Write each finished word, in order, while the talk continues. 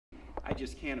I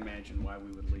just can't imagine why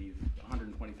we would leave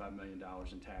 $125 million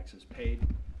in taxes paid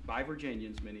by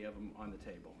Virginians, many of them, on the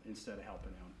table instead of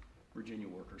helping out Virginia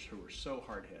workers who are so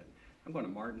hard hit. I'm going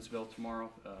to Martinsville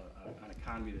tomorrow, an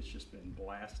economy that's just been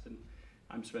blasted.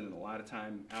 I'm spending a lot of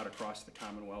time out across the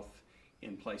Commonwealth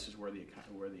in places where the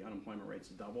unemployment rate's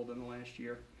doubled in the last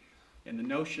year. And the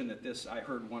notion that this, I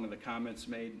heard one of the comments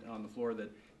made on the floor that,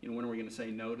 you know, when are we going to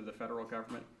say no to the federal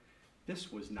government?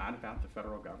 This was not about the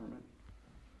federal government.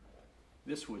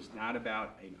 This was not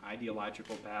about an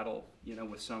ideological battle, you know,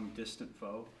 with some distant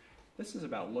foe. This is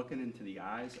about looking into the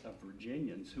eyes of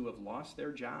Virginians who have lost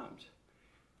their jobs.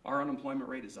 Our unemployment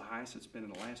rate is the highest it's been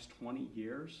in the last 20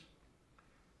 years.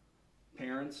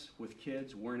 Parents with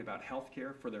kids worrying about health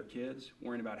care for their kids,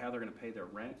 worrying about how they're going to pay their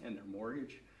rent and their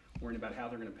mortgage, worrying about how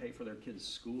they're going to pay for their kids'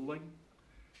 schooling.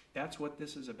 That's what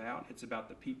this is about. It's about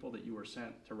the people that you were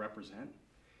sent to represent.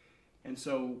 And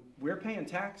so we're paying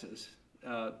taxes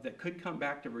that could come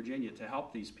back to Virginia to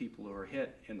help these people who are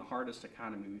hit in the hardest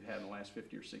economy we've had in the last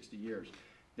 50 or 60 years.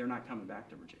 They're not coming back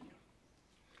to Virginia.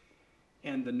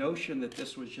 And the notion that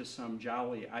this was just some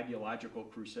jolly ideological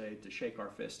crusade to shake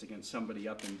our fist against somebody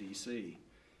up in D.C.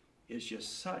 is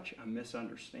just such a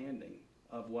misunderstanding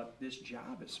of what this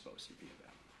job is supposed to be about.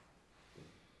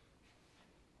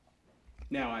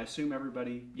 Now, I assume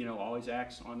everybody, you know, always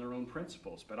acts on their own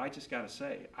principles, but I just got to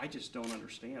say, I just don't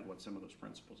understand what some of those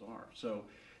principles are. So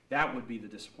that would be the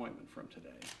disappointment from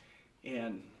today.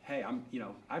 And hey,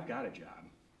 I've got a job.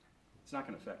 It's not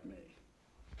going to affect me.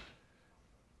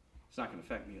 It's not going to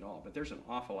affect me at all. But there's an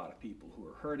awful lot of people who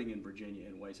are hurting in Virginia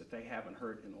in ways that they haven't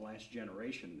heard in the last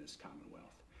generation in this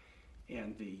Commonwealth.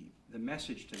 And the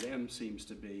message to them seems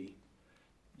to be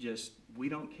just, we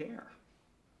don't care.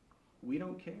 We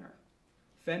don't care.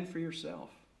 Fend for yourself.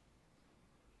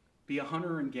 Be a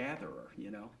hunter and gatherer,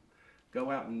 you know. Go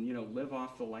out and, you know, live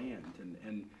off the land.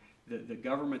 And the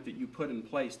government that you put in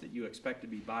place that you expect to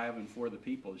be by of and for the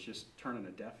people is just turning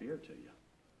a deaf ear to you.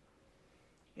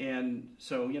 And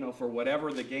so, you know, for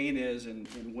whatever the gain is in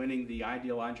winning the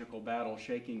ideological battle,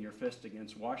 shaking your fist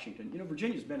against Washington, you know,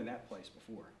 Virginia's been in that place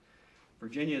before.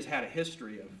 Virginia has had a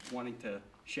history of wanting to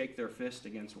shake their fist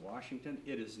against Washington.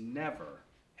 It has never,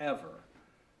 ever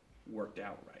worked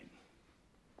out right.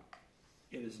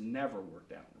 It has never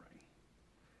worked out right.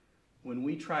 When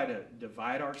we try to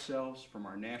divide ourselves from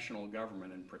our national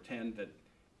government and pretend that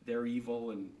they're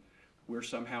evil and we're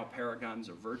somehow paragons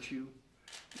of virtue,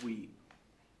 we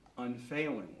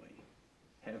unfailingly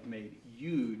have made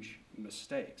huge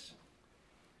mistakes.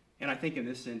 And I think in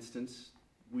this instance,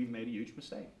 we've made a huge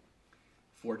mistake.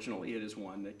 Fortunately, it is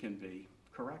one that can be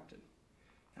corrected,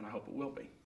 and I hope it will be.